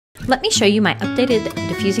Let me show you my updated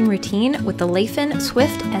diffusing routine with the Laifen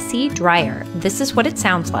Swift SE dryer. This is what it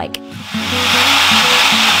sounds like.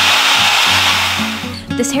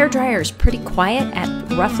 This hair dryer is pretty quiet at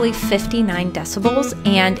roughly 59 decibels,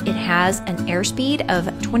 and it has an airspeed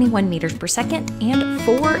of 21 meters per second and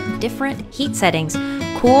 4 different heat settings: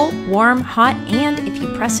 cool, warm, hot, and if you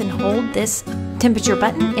press and hold this temperature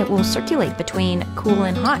button, it will circulate between cool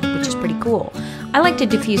and hot, which is pretty cool. I like to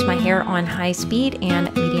diffuse my hair on high speed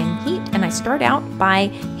and medium heat, and I start out by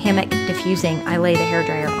hammock diffusing. I lay the hair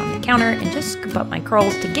dryer on the counter and just scoop up my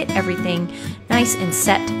curls to get everything nice and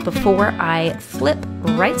set before I flip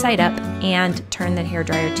right side up and turn the hair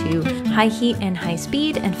dryer to high heat and high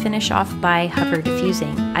speed and finish off by hover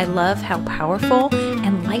diffusing. I love how powerful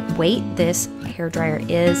and lightweight this hair dryer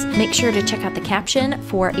is. Make sure to check out the caption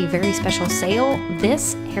for a very special sale.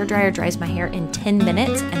 This hair dryer dries my hair in 10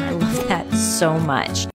 minutes, and I love that so much.